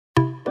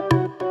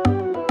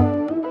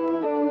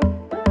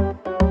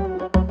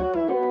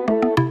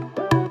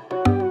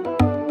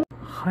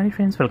Hi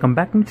friends, welcome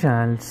back to my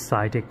channel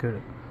SciTech.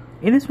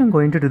 In this one, I'm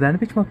going to do the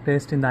benchmark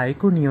test in the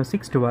iQOO Neo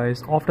 6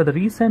 device after the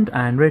recent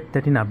Android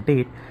 13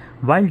 update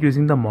while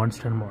using the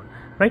Monster mode.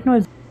 Right now,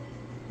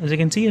 as you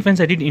can see, friends,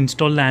 I did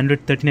install the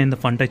Android 13 and the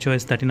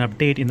FunTouchOS 13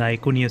 update in the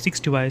iQOO Neo 6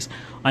 device.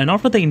 And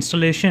after the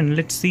installation,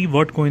 let's see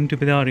what going to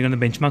be the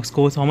benchmark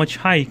scores, how much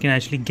high you can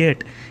actually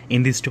get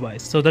in this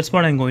device. So that's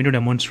what I'm going to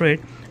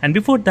demonstrate. And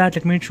before that,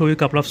 let me show you a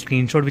couple of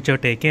screenshots which I've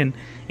taken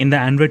in the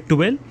Android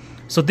 12.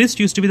 So this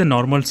used to be the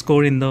normal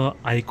score in the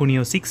iQOO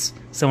Neo 6,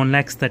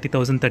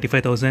 7,30,000,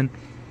 35,000.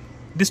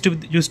 This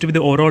used to be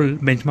the overall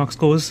benchmark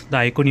scores the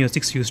iQOO Neo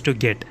 6 used to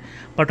get.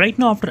 But right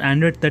now after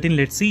Android 13,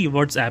 let's see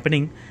what's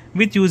happening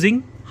with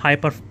using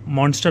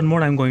Monster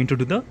mode. I'm going to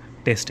do the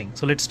testing.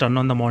 So let's turn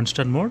on the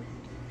Monster mode.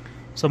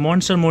 So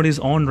Monster mode is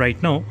on right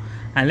now,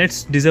 and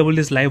let's disable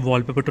this live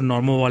wallpaper to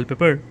normal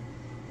wallpaper.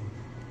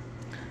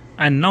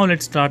 And now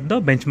let's start the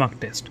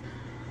benchmark test.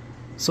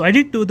 So I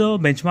did do the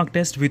benchmark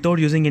test without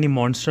using any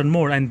Monster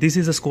mode, and this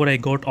is the score I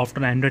got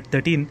after Android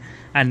 13.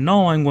 And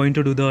now I'm going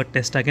to do the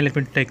test again. Let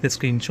me take the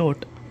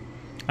screenshot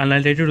and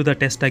I'll try to do the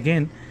test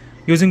again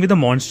using with the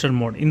Monster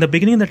mode. In the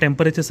beginning, the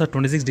temperatures are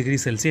 26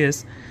 degrees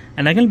Celsius,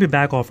 and I can be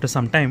back after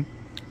some time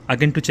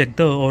again to check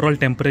the overall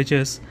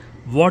temperatures,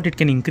 what it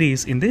can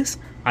increase in this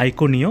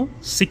iQOO Neo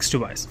 6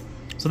 device.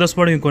 So that's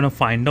what you're going to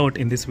find out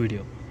in this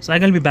video. So I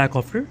can be back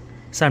after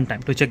some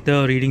time to check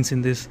the readings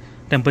in this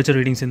temperature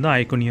readings in the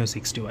iQOO Neo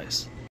 6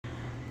 device.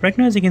 Right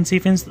now, as you can see,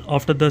 friends,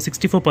 after the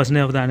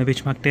 64% of the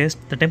benchmark test,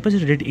 the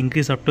temperature did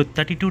increase up to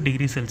 32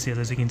 degrees Celsius.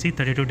 As you can see,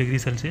 32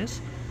 degrees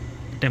Celsius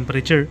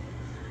temperature.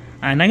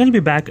 And I'm going to be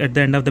back at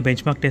the end of the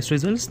benchmark test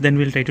results. Then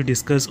we'll try to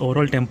discuss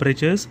overall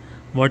temperatures,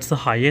 what's the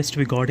highest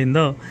we got in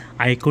the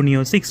iQOO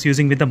Neo 6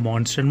 using with the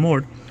Monster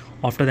mode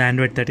after the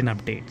Android 13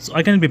 update. So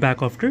I can be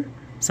back after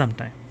some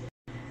time.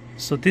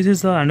 So this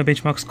is the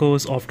benchmark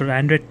scores after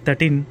Android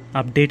 13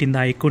 update in the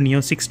iQOO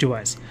Neo 6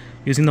 device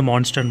using the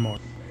Monster mode.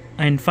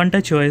 And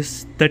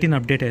FunTouchOS 13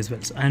 update as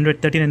well. So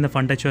Android 13 and the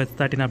FunTouchOS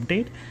 13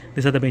 update,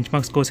 these are the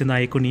benchmark scores in the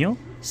iQOO Neo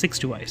 6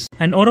 device.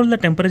 And overall the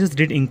temperatures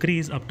did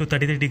increase up to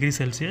 33 degrees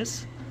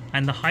Celsius.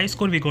 And the high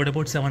score we got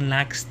about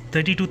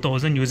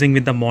 7,32,000 using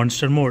with the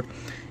Monster mode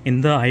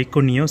in the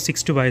iQOO Neo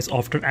 6 device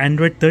after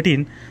Android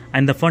 13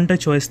 and the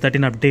FunTouchOS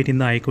 13 update in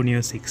the iQOO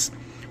Neo 6.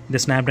 The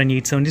Snapdragon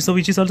 870, so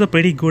which is also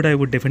pretty good, I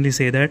would definitely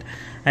say that.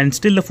 And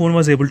still the phone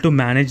was able to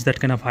manage that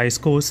kind of high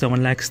score,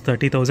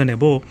 7,30,000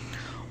 above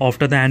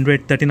after the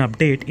Android 13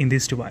 update in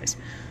this device.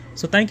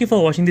 So thank you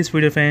for watching this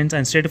video, friends,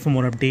 and stay tuned for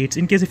more updates.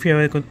 In case if you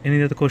have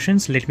any other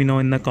questions, let me know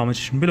in the comment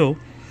section below.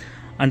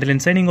 Until then,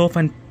 signing off,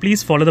 and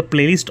please follow the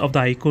playlist of the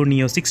iQOO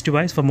Neo 6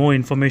 device for more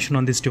information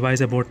on this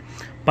device about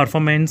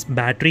performance,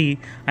 battery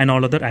and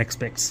all other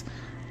aspects.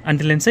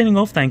 Until then, signing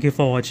off, thank you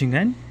for watching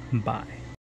and bye.